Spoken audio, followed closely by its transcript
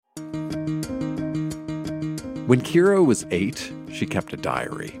When Kira was 8, she kept a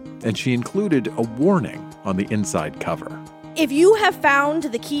diary, and she included a warning on the inside cover. If you have found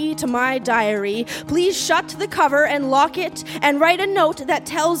the key to my diary, please shut the cover and lock it and write a note that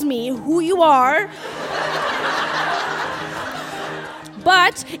tells me who you are.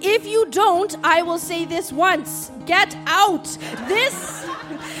 But if you don't, I will say this once. Get out.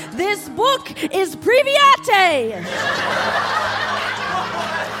 This book is Priviate.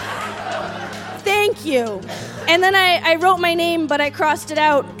 Thank you. And then I wrote my name, but I crossed it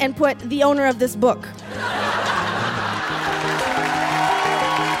out and put the owner of this book.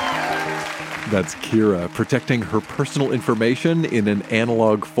 That's Kira protecting her personal information in an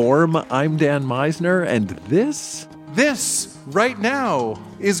analog form. I'm Dan Meisner, and this, right now,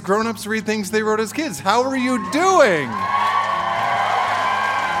 is Grown-Ups Read Things They Wrote as Kids. How are you doing?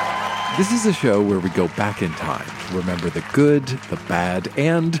 This is a show where we go back in time to remember the good, the bad,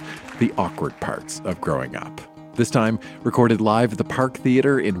 and the awkward parts of growing up. This time, recorded live at the Park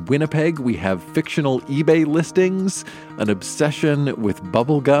Theatre in Winnipeg, we have fictional eBay listings, an obsession with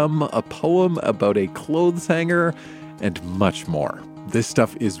bubblegum, a poem about a clothes hanger, and much more. This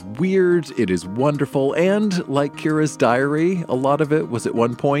stuff is weird, it is wonderful, and like Kira's diary, a lot of it was at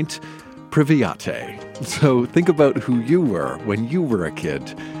one point Priviate. So think about who you were when you were a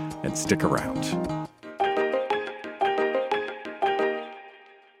kid, and stick around.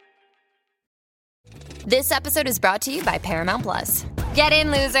 This episode is brought to you by Paramount Plus. Get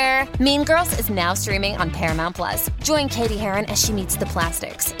in, loser! Mean Girls is now streaming on Paramount Plus. Join Katie Heron as she meets the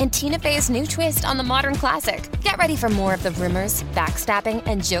plastics in Tina Fey's new twist on the modern classic. Get ready for more of the rumors, backstabbing,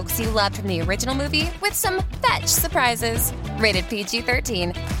 and jokes you loved from the original movie with some fetch surprises. Rated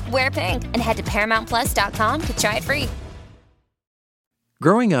PG-13. Wear pink and head to ParamountPlus.com to try it free.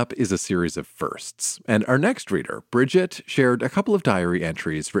 Growing up is a series of firsts, and our next reader, Bridget, shared a couple of diary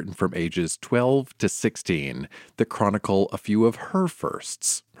entries written from ages 12 to 16 that chronicle a few of her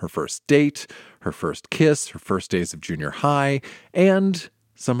firsts. Her first date, her first kiss, her first days of junior high, and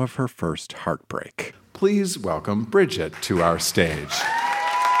some of her first heartbreak. Please welcome Bridget to our stage.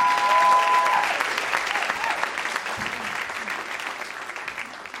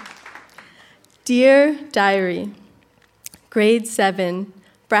 Dear Diary, Grade 7,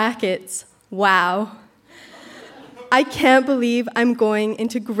 brackets, wow. I can't believe I'm going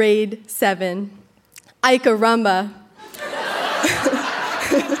into grade 7. Icarumba.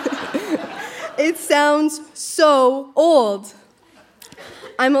 It sounds so old.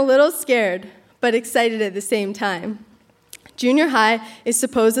 I'm a little scared, but excited at the same time. Junior high is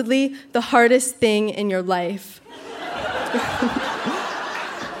supposedly the hardest thing in your life.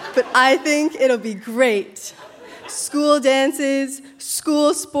 But I think it'll be great. School dances,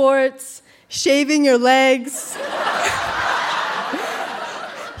 school sports, shaving your legs.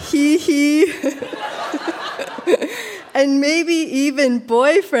 Hee. And maybe even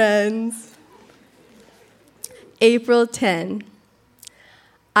boyfriends. April 10.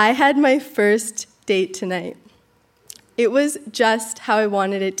 I had my first date tonight. It was just how I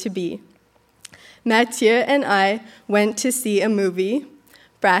wanted it to be. Mathieu and I went to see a movie,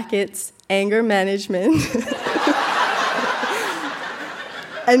 brackets, anger management.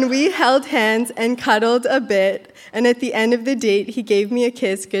 And we held hands and cuddled a bit, and at the end of the date, he gave me a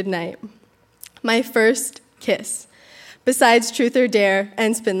kiss goodnight. My first kiss, besides truth or dare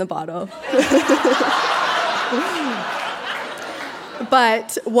and spin the bottle.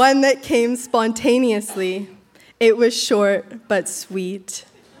 But one that came spontaneously. It was short but sweet.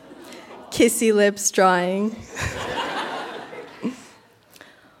 Kissy lips drawing.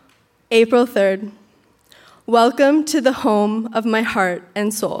 April 3rd. Welcome to the home of my heart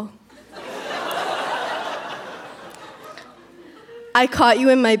and soul. I caught you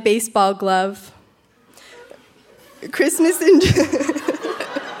in my baseball glove. Christmas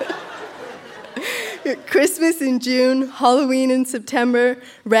in June, Halloween in September,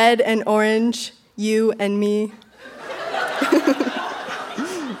 red and orange, you and me.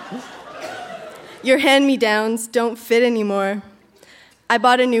 Your hand-me-downs don't fit anymore. I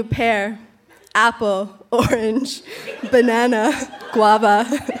bought a new pair. Apple, orange, banana, guava.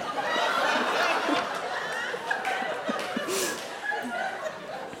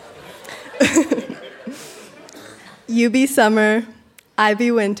 You be summer, I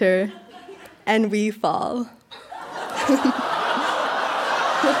be winter, and we fall.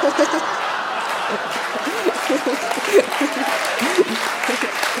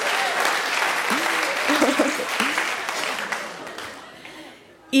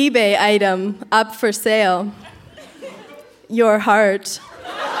 eBay item up for sale. Your heart.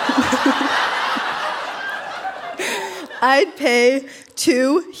 I'd pay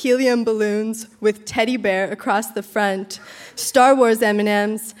 2 helium balloons with teddy bear across the front, Star Wars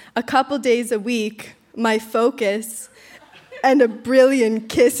M&Ms, a couple days a week, my focus, and a brilliant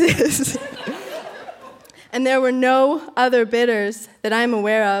kisses. And there were no other bidders that I'm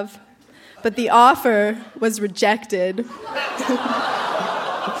aware of, but the offer was rejected.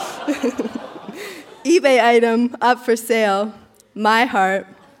 eBay item up for sale, my heart.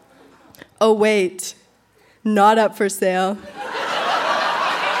 Oh wait, not up for sale.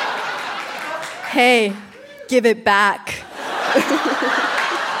 Hey, give it back.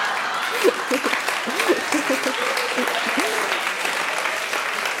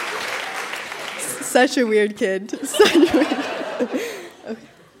 Such a weird kid. Okay.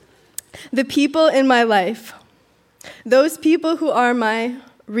 The people in my life, those people who are my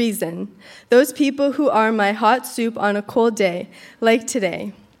reason, those people who are my hot soup on a cold day, like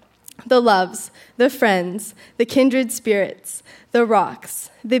today, the loves, the friends, the kindred spirits, the rocks,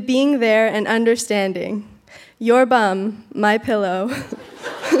 the being there and understanding, your bum, my pillow.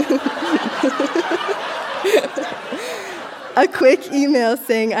 A quick email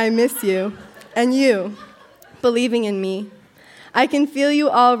saying I miss you, and you, believing in me. I can feel you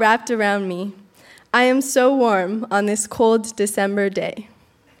all wrapped around me. I am so warm on this cold December day.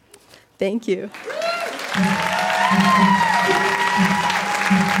 Thank you.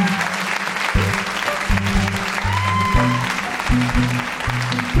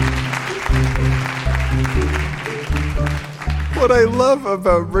 What I love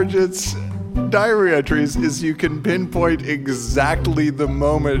about Bridget's diary entries is you can pinpoint exactly the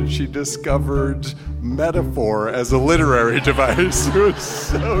moment she discovered metaphor as a literary device. It was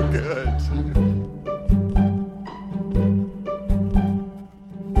so good.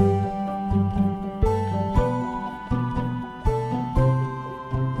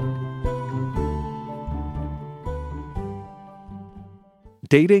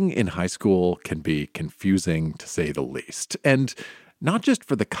 Dating in high school can be confusing, to say the least. And not just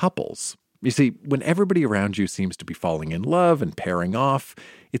for the couples. You see, when everybody around you seems to be falling in love and pairing off,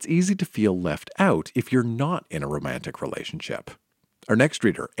 it's easy to feel left out if you're not in a romantic relationship. Our next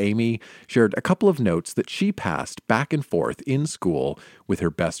reader, Amy, shared a couple of notes that she passed back and forth in school with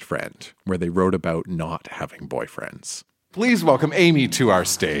her best friend, where they wrote about not having boyfriends. Please welcome Amy to our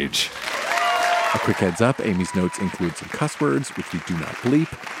stage. A quick heads up, Amy's notes include some cuss words, which we do not bleep.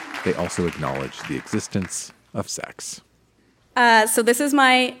 They also acknowledge the existence of sex. So this is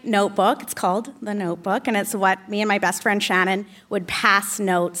my notebook. It's called The Notebook, and it's what me and my best friend Shannon would pass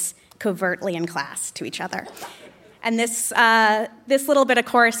notes covertly in class to each other. And this little bit of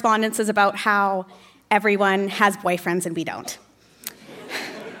correspondence is about how everyone has boyfriends and we don't.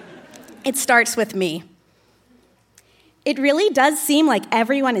 It starts with me. It really does seem like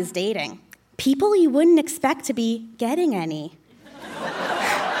everyone is dating. People you wouldn't expect to be getting any.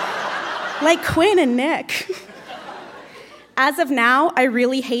 Like Quinn and Nick. As of now, I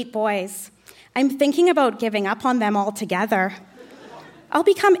really hate boys. I'm thinking about giving up on them altogether. I'll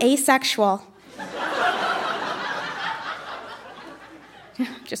become asexual.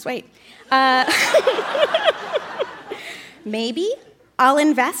 Just wait. Maybe I'll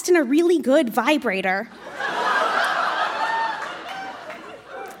invest in a really good vibrator.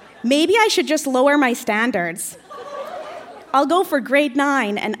 Maybe I should just lower my standards. I'll go for grade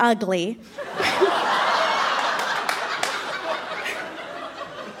 9 and ugly.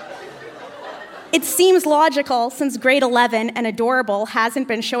 It seems logical since grade 11 and adorable hasn't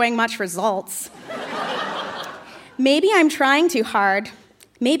been showing much results. Maybe I'm trying too hard.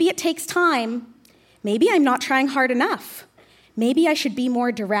 Maybe it takes time. Maybe I'm not trying hard enough. Maybe I should be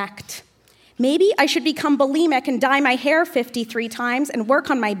more direct. Maybe I should become bulimic and dye my hair 53 times and work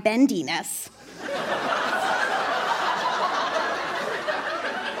on my bendiness.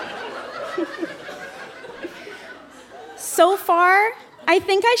 So far, I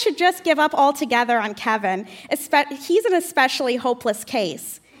think I should just give up altogether on Kevin. He's an especially hopeless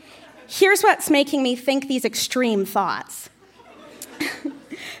case. Here's what's making me think these extreme thoughts.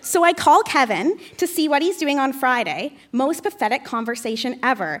 So I call Kevin to see what he's doing on Friday. Most pathetic conversation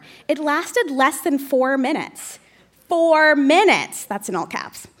ever. It lasted less than 4 minutes. 4 minutes! That's in all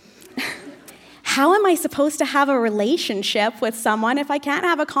caps. How am I supposed to have a relationship with someone if I can't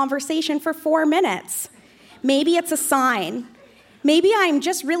have a conversation for 4 minutes? Maybe it's a sign. Maybe I'm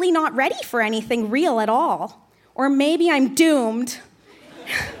just really not ready for anything real at all. Or maybe I'm doomed.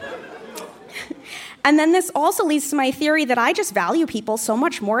 And then this also leads to my theory that I just value people so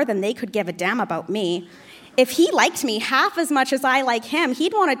much more than they could give a damn about me. If he liked me half as much as I like him,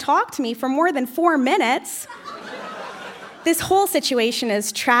 he'd want to talk to me for more than 4 minutes. This whole situation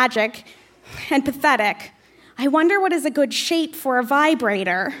is tragic and pathetic. I wonder what is a good shape for a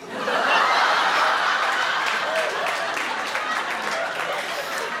vibrator.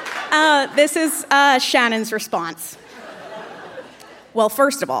 This is Shannon's response. Well,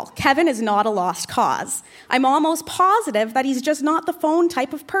 first of all, Kevin is not a lost cause. I'm almost positive that he's just not the phone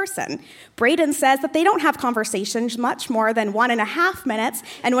type of person. Braden says that they don't have conversations much more than 1.5 minutes,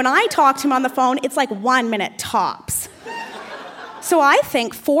 and when I talk to him on the phone, it's like 1 minute tops. So I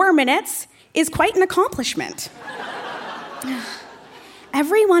think 4 minutes is quite an accomplishment.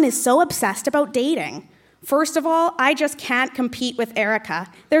 Everyone is so obsessed about dating. First of all, I just can't compete with Erica.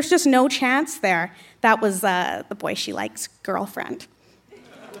 There's just no chance there. That was the boy she likes' girlfriend.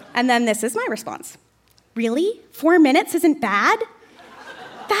 And then this is my response. Really? 4 minutes isn't bad?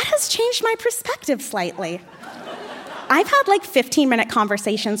 That has changed my perspective slightly. I've had like 15-minute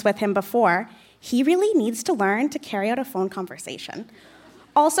conversations with him before. He really needs to learn to carry out a phone conversation.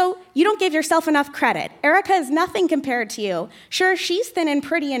 Also, you don't give yourself enough credit. Erica is nothing compared to you. Sure, she's thin and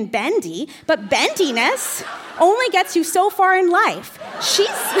pretty and bendy, but bendiness only gets you so far in life.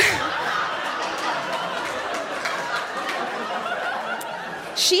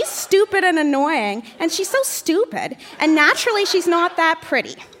 She's stupid and annoying, and she's so stupid, and naturally she's not that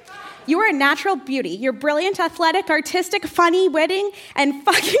pretty. You are a natural beauty. You're brilliant, athletic, artistic, funny, witty, and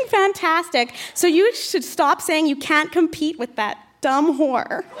fucking fantastic, so you should stop saying you can't compete with that dumb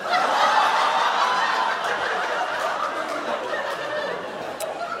whore.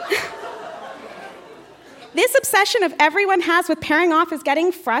 This obsession of everyone has with pairing off is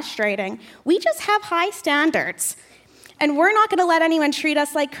getting frustrating. We just have high standards. And we're not going to let anyone treat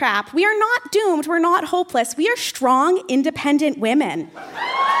us like crap. We are not doomed. We're not hopeless. We are strong, independent women.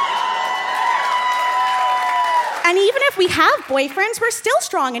 And even if we have boyfriends, we're still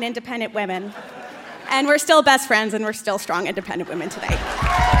strong and independent women. And we're still best friends, and we're still strong, independent women today.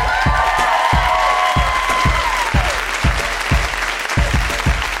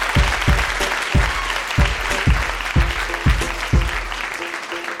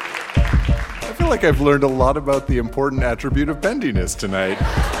 I feel like I've learned a lot about the important attribute of bendiness tonight.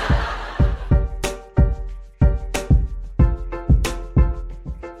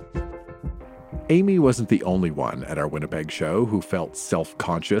 Amy wasn't the only one at our Winnipeg show who felt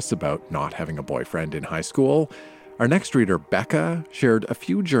self-conscious about not having a boyfriend in high school. Our next reader, Becca, shared a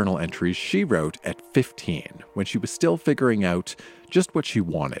few journal entries she wrote at 15 when she was still figuring out just what she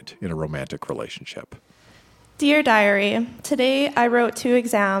wanted in a romantic relationship. Dear Diary, today I wrote 2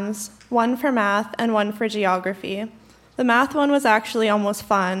 exams, one for math and one for geography. The math one was actually almost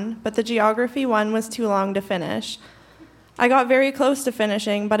fun, but the geography one was too long to finish. I got very close to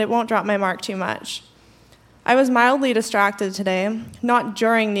finishing, but it won't drop my mark too much. I was mildly distracted today, not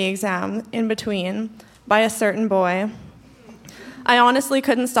during the exam, in between, by a certain boy. I honestly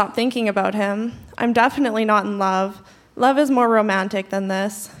couldn't stop thinking about him. I'm definitely not in love. Love is more romantic than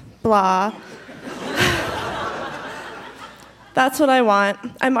this. Blah. That's what I want.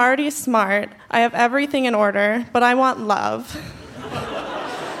 I'm already smart. I have everything in order, but I want love.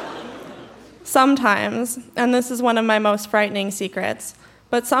 Sometimes, and this is one of my most frightening secrets,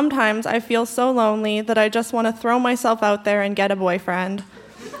 but sometimes I feel so lonely that I just want to throw myself out there and get a boyfriend.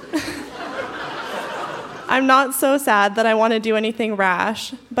 I'm not so sad that I want to do anything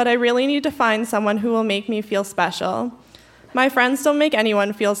rash, but I really need to find someone who will make me feel special. My friends don't make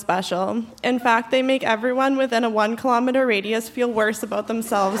anyone feel special. In fact, they make everyone within a 1 kilometer radius feel worse about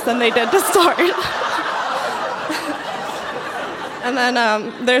themselves than they did to start. And then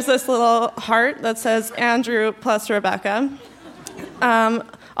there's this little heart that says Andrew plus Rebecca.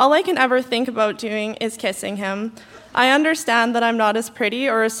 All I can ever think about doing is kissing him. I understand that I'm not as pretty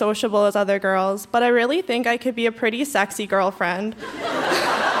or as sociable as other girls, but I really think I could be a pretty sexy girlfriend.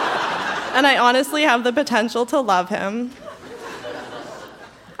 And I honestly have the potential to love him.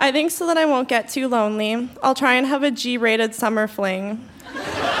 I think so that I won't get too lonely, I'll try and have a G-rated summer fling.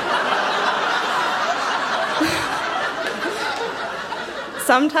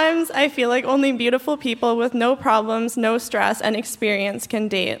 Sometimes I feel like only beautiful people with no problems, no stress, and experience can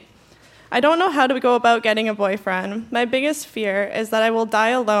date. I don't know how to go about getting a boyfriend. My biggest fear is that I will die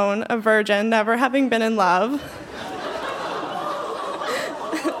alone, a virgin, never having been in love.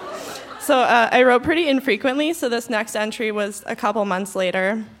 So I wrote pretty infrequently, so this next entry was a couple months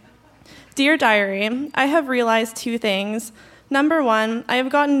later. Dear Diary, I have realized 2 things. Number 1, I have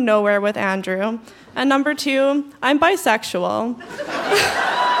gotten nowhere with Andrew. And number 2, I'm bisexual.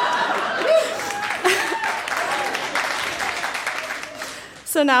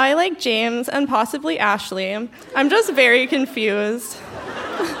 So now I like James and possibly Ashley. I'm just very confused.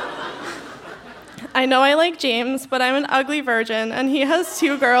 I know I like James, but I'm an ugly virgin, and he has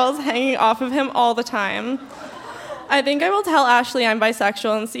 2 girls hanging off of him all the time. I think I will tell Ashley I'm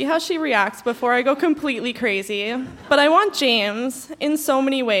bisexual and see how she reacts before I go completely crazy. But I want James in so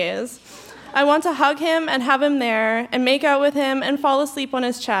many ways. I want to hug him and have him there and make out with him and fall asleep on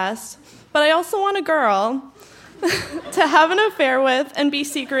his chest. But I also want a girl to have an affair with and be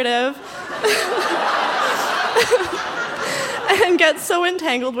secretive and get so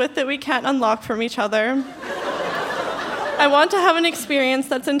entangled with that we can't unlock from each other. I want to have an experience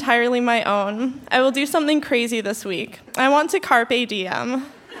that's entirely my own. I will do something crazy this week. I want to carpe diem.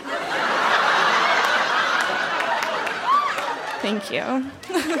 Thank you.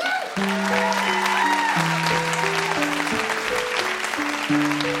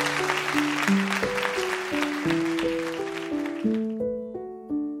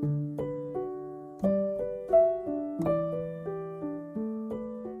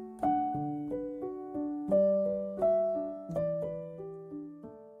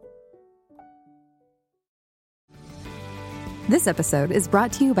 This episode is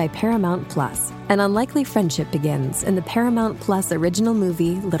brought to you by Paramount Plus. An unlikely friendship begins in the Paramount Plus original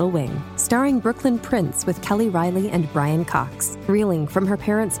movie Little Wing, starring Brooklyn Prince with Kelly Riley and Brian Cox. Reeling from her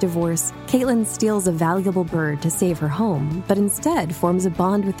parents' divorce, Caitlin steals a valuable bird to save her home, but instead forms a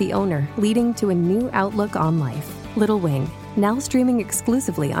bond with the owner, leading to a new outlook on life. Little Wing, now streaming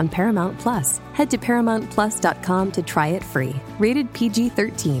exclusively on Paramount Plus. Head to ParamountPlus.com to try it free. Rated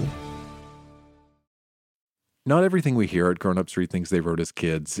PG-13. Not everything we hear at Grown Ups Read Things They Wrote as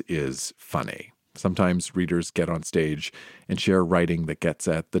Kids is funny. Sometimes readers get on stage and share writing that gets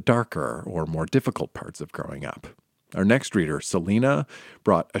at the darker or more difficult parts of growing up. Our next reader, Selena,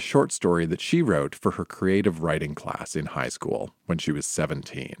 brought a short story that she wrote for her creative writing class in high school when she was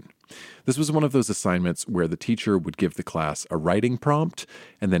 17. This was one of those assignments where the teacher would give the class a writing prompt,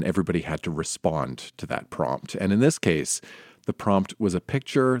 and then everybody had to respond to that prompt. And in this case, the prompt was a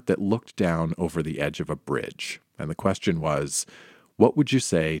picture that looked down over the edge of a bridge. And the question was, what would you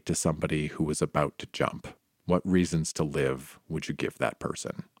say to somebody who was about to jump? What reasons to live would you give that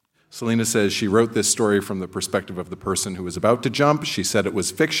person? Selena says she wrote this story from the perspective of the person who was about to jump. She said it was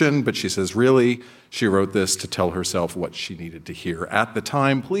fiction, but she says really she wrote this to tell herself what she needed to hear at the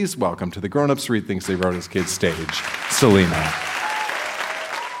time. Please welcome to the Grown Ups Read Things They Wrote as Kids stage, Selena.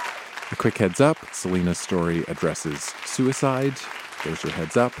 A quick heads up, Selena's story addresses suicide. There's your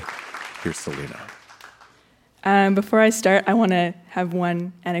heads up. Here's Selena. Before I start, I want to have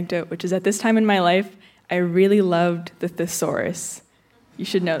one anecdote, which is at this time in my life, I really loved the thesaurus. You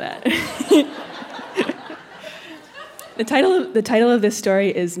should know that. The title of this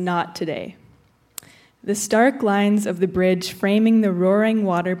story is Not Today. The stark lines of the bridge framing the roaring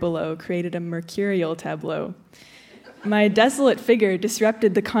water below created a mercurial tableau. My desolate figure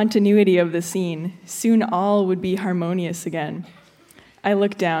disrupted the continuity of the scene. Soon all would be harmonious again. I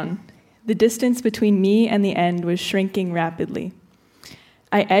looked down. The distance between me and the end was shrinking rapidly.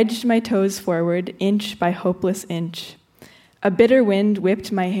 I edged my toes forward, inch by hopeless inch. A bitter wind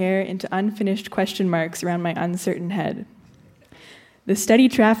whipped my hair into unfinished question marks around my uncertain head. The steady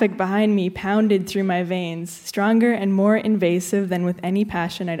traffic behind me pounded through my veins, stronger and more invasive than with any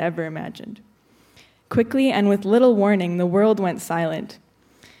passion I'd ever imagined. Quickly and with little warning, the world went silent.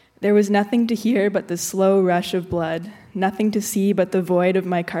 There was nothing to hear but the slow rush of blood, nothing to see but the void of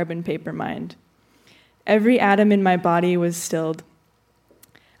my carbon paper mind. Every atom in my body was stilled.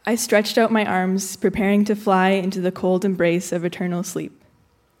 I stretched out my arms, preparing to fly into the cold embrace of eternal sleep.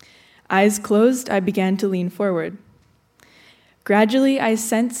 Eyes closed, I began to lean forward. Gradually, I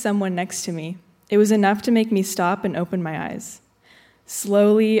sensed someone next to me. It was enough to make me stop and open my eyes.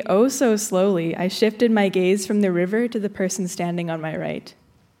 Slowly, oh so slowly, I shifted my gaze from the river to the person standing on my right.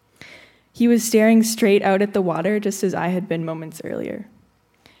 He was staring straight out at the water just as I had been moments earlier.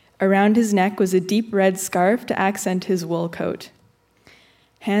 Around his neck was a deep red scarf to accent his wool coat.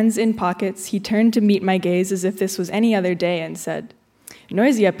 Hands in pockets, he turned to meet my gaze as if this was any other day and said,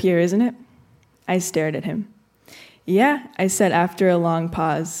 "Noisy up here, isn't it?" I stared at him. "Yeah," I said after a long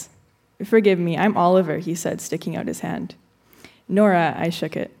pause. "Forgive me, I'm Oliver," he said, sticking out his hand. "Nora," I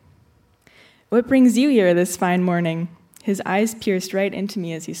shook it. "What brings you here this fine morning?" His eyes pierced right into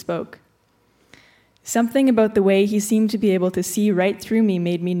me as he spoke. Something about the way he seemed to be able to see right through me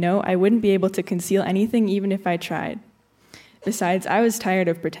made me know I wouldn't be able to conceal anything even if I tried. Besides, I was tired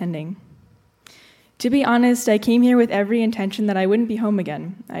of pretending. "To be honest, I came here with every intention that I wouldn't be home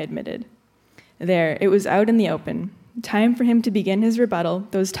again," I admitted. There, it was out in the open. Time for him to begin his rebuttal,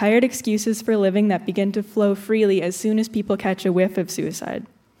 those tired excuses for living that begin to flow freely as soon as people catch a whiff of suicide.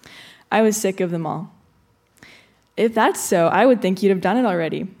 I was sick of them all. "If that's so, I would think you'd have done it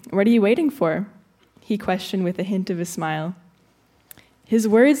already. What are you waiting for?" he questioned with a hint of a smile. His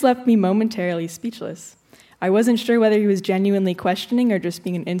words left me momentarily speechless. I wasn't sure whether he was genuinely questioning or just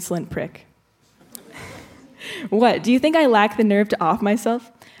being an insolent prick. What, do you think I lack the nerve to off myself?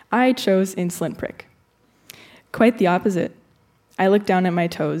 I chose insolent prick. Quite the opposite. I looked down at my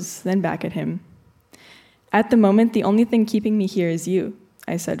toes, then back at him. At the moment, the only thing keeping me here is you,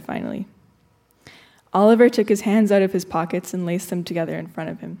 I said finally. Oliver took his hands out of his pockets and laced them together in front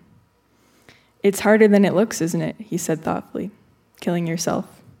of him. It's harder than it looks, isn't it? He said thoughtfully. Killing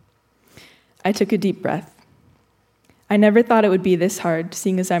yourself. I took a deep breath. I never thought it would be this hard,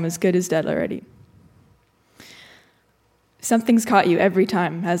 seeing as I'm as good as dead already. Something's caught you every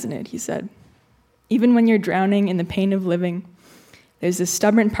time, hasn't it? He said. Even when you're drowning in the pain of living, there's this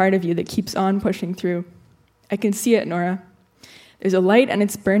stubborn part of you that keeps on pushing through. I can see it, Nora. There's a light and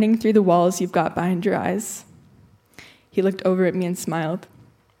it's burning through the walls you've got behind your eyes. He looked over at me and smiled.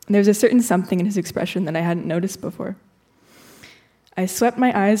 There was a certain something in his expression that I hadn't noticed before. I swept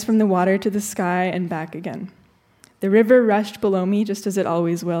my eyes from the water to the sky and back again. The river rushed below me just as it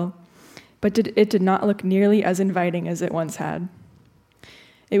always will, but it did not look nearly as inviting as it once had.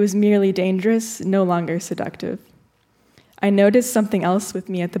 It was merely dangerous, no longer seductive. I noticed something else with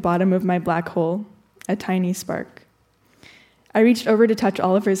me at the bottom of my black hole, a tiny spark. I reached over to touch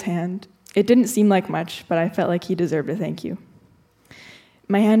Oliver's hand. It didn't seem like much, but I felt like he deserved a thank you.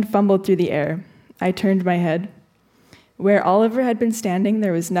 My hand fumbled through the air. I turned my head. Where Oliver had been standing,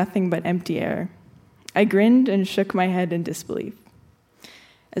 there was nothing but empty air. I grinned and shook my head in disbelief.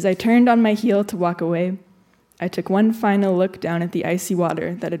 As I turned on my heel to walk away, I took one final look down at the icy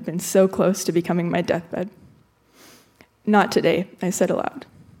water that had been so close to becoming my deathbed. Not today, I said aloud.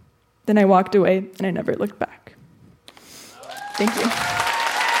 Then I walked away, and I never looked back. Thank you.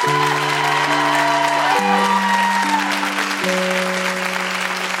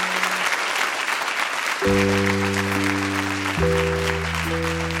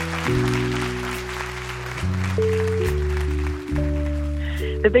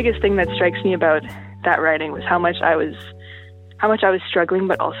 The biggest thing that strikes me about that writing was how much I was struggling,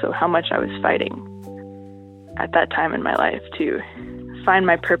 but also how much I was fighting at that time in my life to find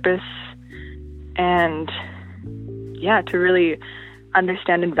my purpose and, to really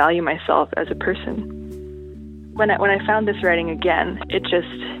understand and value myself as a person. When I found this writing again,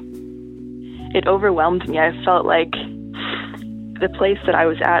 it overwhelmed me. I felt like the place that I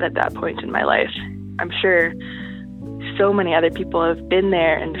was at that point in my life. I'm sure so many other people have been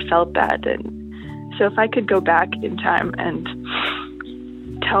there and felt that. And so if I could go back in time and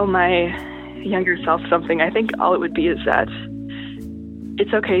tell my younger self something, I think all it would be is that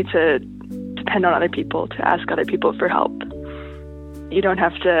it's okay to depend on other people, to ask other people for help. You don't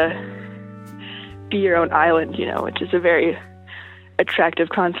have to be your own island, which is a very attractive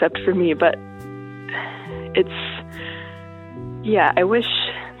concept for me, but I wish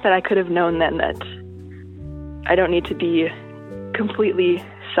that I could have known then that I don't need to be completely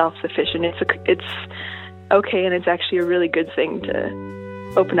self-sufficient. It's okay, and it's actually a really good thing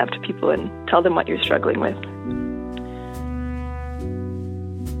to open up to people and tell them what you're struggling with.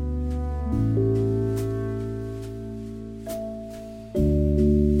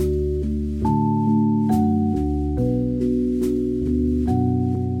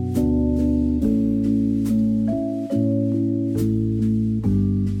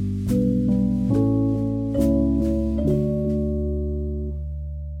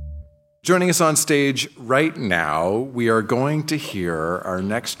 Joining us on stage right now, we are going to hear our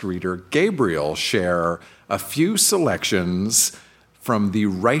next reader, Gabriel, share a few selections from the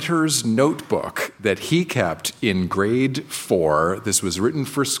writer's notebook that he kept in grade 4. This was written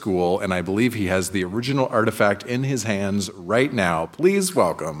for school, and I believe he has the original artifact in his hands right now. Please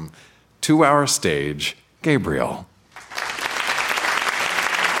welcome to our stage, Gabriel.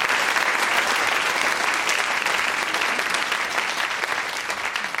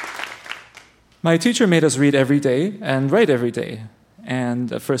 My teacher made us read every day and write every day.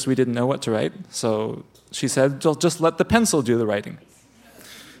 And at first we didn't know what to write, so she said, just let the pencil do the writing.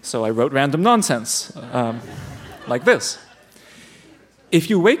 So I wrote random nonsense, like this. If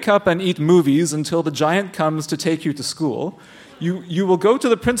you wake up and eat movies until the giant comes to take you to school, you will go to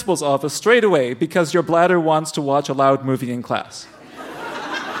the principal's office straight away because your bladder wants to watch a loud movie in class.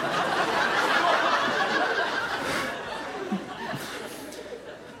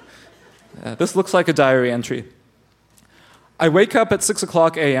 This looks like a diary entry. I wake up at 6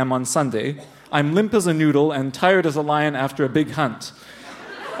 o'clock a.m. on Sunday. I'm limp as a noodle and tired as a lion after a big hunt.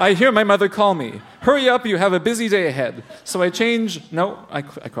 I hear my mother call me. Hurry up, you have a busy day ahead. So I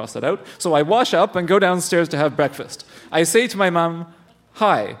crossed that out. So I wash up and go downstairs to have breakfast. I say to my mom,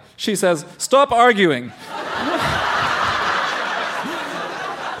 Hi. She says, stop arguing.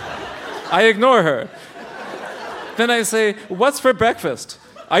 I ignore her. Then I say, what's for breakfast?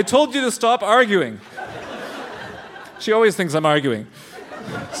 I told you to stop arguing. She always thinks I'm arguing.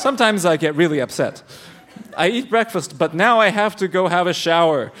 Sometimes I get really upset. I eat breakfast, but now I have to go have a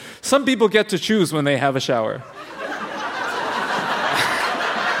shower. Some people get to choose when they have a shower.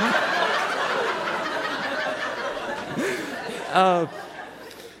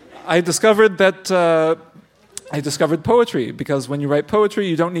 I discovered poetry, because when you write poetry,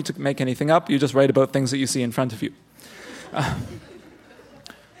 you don't need to make anything up. You just write about things that you see in front of you.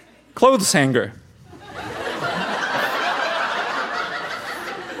 Clothes hanger.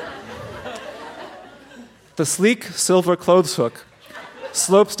 The sleek silver clothes hook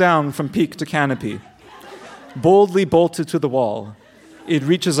slopes down from peak to canopy. Boldly bolted to the wall, it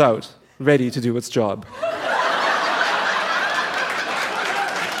reaches out, ready to do its job.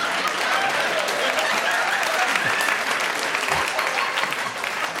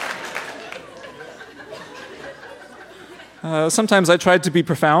 Sometimes I tried to be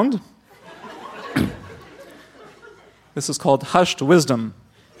profound. This is called hushed wisdom.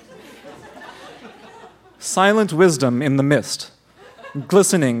 Silent wisdom in the mist,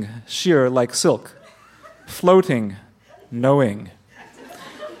 glistening sheer like silk, floating, knowing.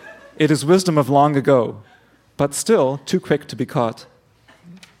 It is wisdom of long ago, but still too quick to be caught.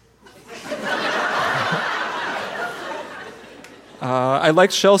 I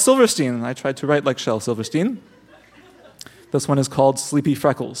liked Shel Silverstein. I tried to write like Shel Silverstein. This one is called Sleepy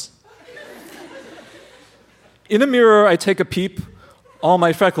Freckles. In a mirror, I take a peep. All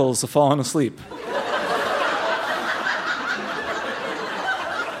my freckles have fallen asleep.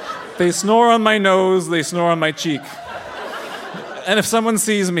 They snore on my nose, they snore on my cheek. And if someone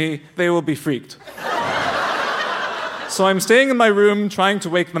sees me, they will be freaked. So I'm staying in my room trying to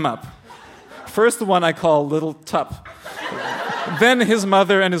wake them up. First the one I call Little Tup. Then his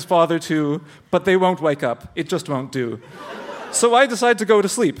mother and his father too, but they won't wake up. It just won't do. So I decide to go to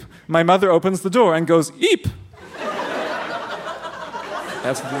sleep. My mother opens the door and goes, "Eep!"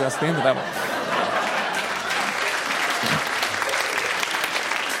 That's the end of that one.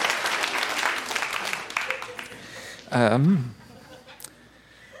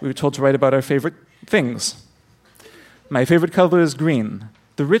 We were told to write about our favorite things. My favorite color is green,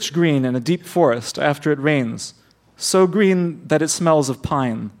 the rich green in a deep forest after it rains, so green that it smells of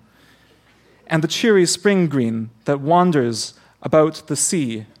pine, and the cheery spring green that wanders about the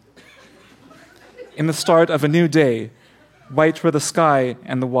sea. In the start of a new day, white where the sky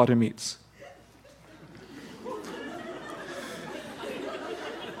and the water meets.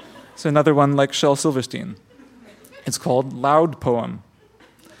 So another one like Shel Silverstein. It's called Loud Poem.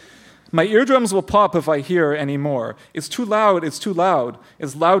 My eardrums will pop if I hear any more. It's too loud, it's too loud.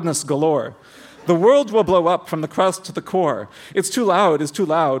 It's loudness galore. The world will blow up from the crust to the core. It's too loud, it's too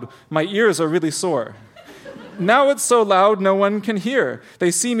loud. My ears are really sore. Now it's so loud no one can hear.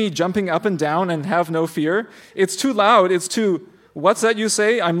 They see me jumping up and down and have no fear. It's too loud, it's too... What's that you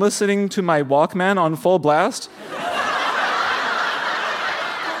say? I'm listening to my Walkman on full blast?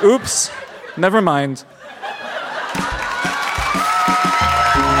 Oops, never mind.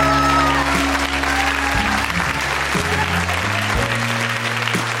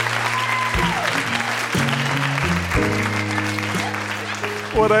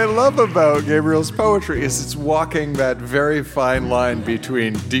 What I love about Gabriel's poetry is it's walking that very fine line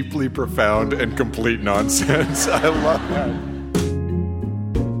between deeply profound and complete nonsense. I love that.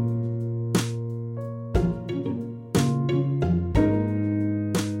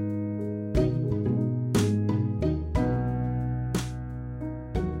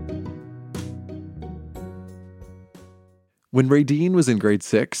 When Radine was in grade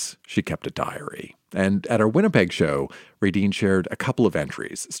 6, she kept a diary. And at our Winnipeg show, Radine shared a couple of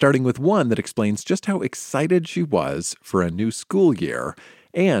entries, starting with one that explains just how excited she was for a new school year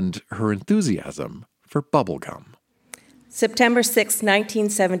and her enthusiasm for bubblegum. September 6,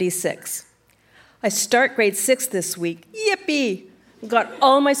 1976. I start grade 6 this week. Yippee! Got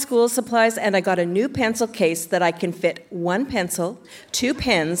all my school supplies, and I got a new pencil case that I can fit 1 pencil, 2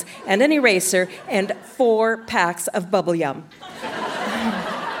 pens, and an eraser, and 4 packs of bubble yum.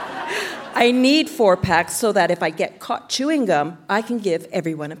 I need 4 packs so that if I get caught chewing gum, I can give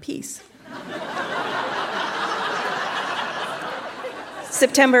everyone a piece.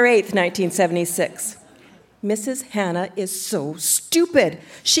 September 8th, 1976. Mrs. Hannah is so stupid.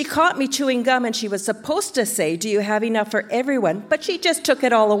 She caught me chewing gum and she was supposed to say, "Do you have enough for everyone?" But she just took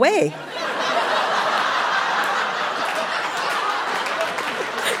it all away.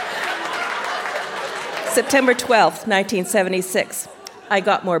 September 12th, 1976. I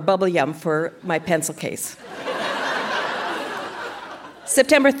got more bubble yum for my pencil case.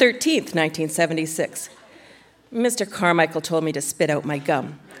 September 13th, 1976. Mr. Carmichael told me to spit out my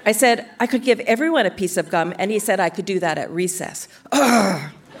gum. I said I could give everyone a piece of gum, and he said I could do that at recess.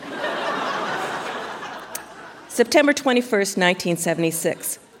 Ugh. September 21st,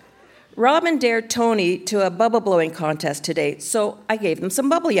 1976. Robin dared Tony to a bubble blowing contest today, so I gave them some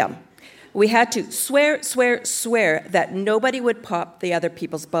bubble yum. We had to swear that nobody would pop the other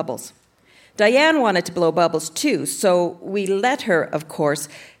people's bubbles. Diane wanted to blow bubbles too, so we let her, of course,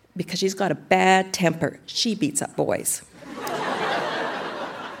 because she's got a bad temper. She beats up boys.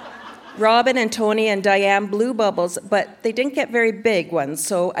 Robin and Tony and Diane blew bubbles, but they didn't get very big ones,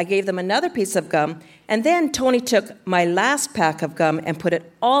 so I gave them another piece of gum, and then Tony took my last pack of gum and put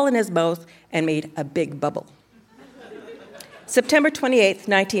it all in his mouth and made a big bubble. September 28th,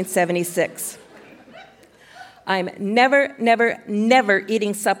 1976. I'm never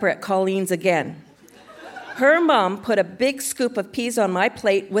eating supper at Colleen's again. Her mom put a big scoop of peas on my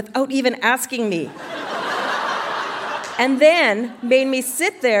plate without even asking me. And then made me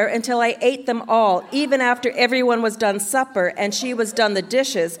sit there until I ate them all, even after everyone was done supper and she was done the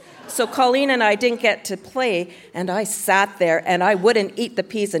dishes. So Colleen and I didn't get to play, and I sat there and I wouldn't eat the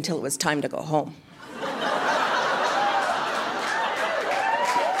peas until it was time to go home.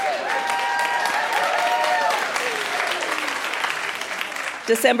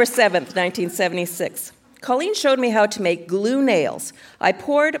 December 7th, 1976. Colleen showed me how to make glue nails. I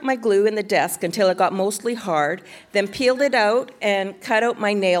poured my glue in the desk until it got mostly hard, then peeled it out and cut out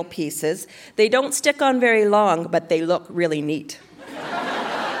my nail pieces. They don't stick on very long, but they look really neat.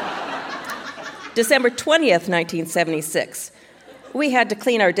 December 20th, 1976. We had to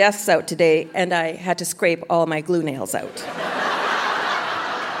clean our desks out today, and I had to scrape all my glue nails out.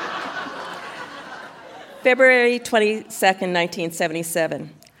 February 22nd,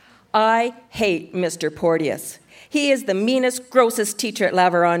 1977. I hate Mr. Porteous. He is the meanest, grossest teacher at La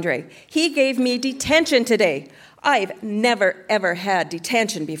Vérendrye. He gave me detention today. I've never, ever had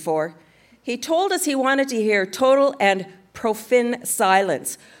detention before. He told us he wanted to hear total and profound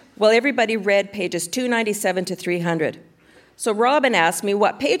silence. Well, everybody read pages 297 to 300. So Robin asked me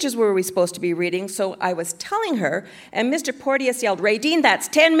what pages were we supposed to be reading, so I was telling her, and Mr. Porteous yelled, "Radine, that's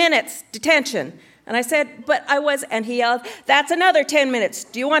 10 minutes detention." And I said, "But I was," and he yelled, "That's another 10 minutes.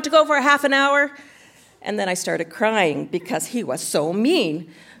 Do you want to go for a half an hour?" And then I started crying because he was so mean.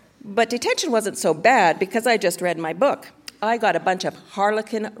 But detention wasn't so bad because I just read my book. I got a bunch of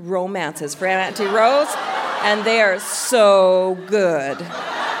Harlequin romances for Auntie Rose, and they are so good.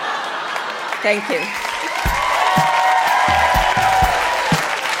 Thank you.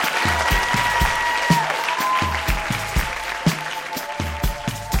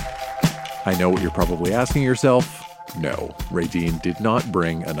 I know what you're probably asking yourself. No, Radine did not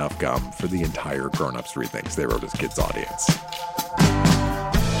bring enough gum for the entire Grown Ups Read Things they wrote as kids' audience.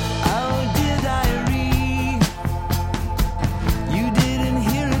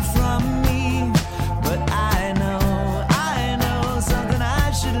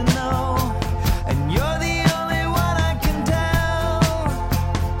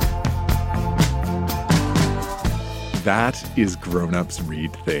 That is Grown Ups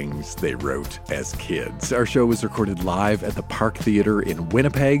Read Things they wrote as kids. Our show was recorded live at the Park Theatre in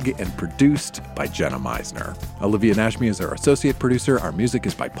Winnipeg and produced by Jenna Meisner. Olivia Nashmi is our associate producer. Our music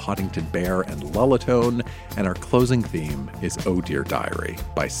is by Poddington Bear and Lullatone. And our closing theme is Oh Dear Diary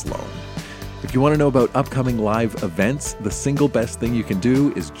by Sloan. If you want to know about upcoming live events, the single best thing you can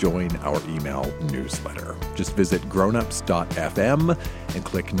do is join our email newsletter. Just visit grownups.fm and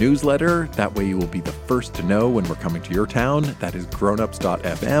click newsletter. That way you will be the first to know when we're coming to your town. That is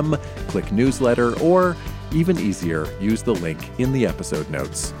grownups.fm. Click newsletter, or even easier, use the link in the episode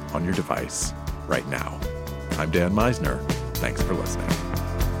notes on your device right now. I'm Dan Meisner. Thanks for listening.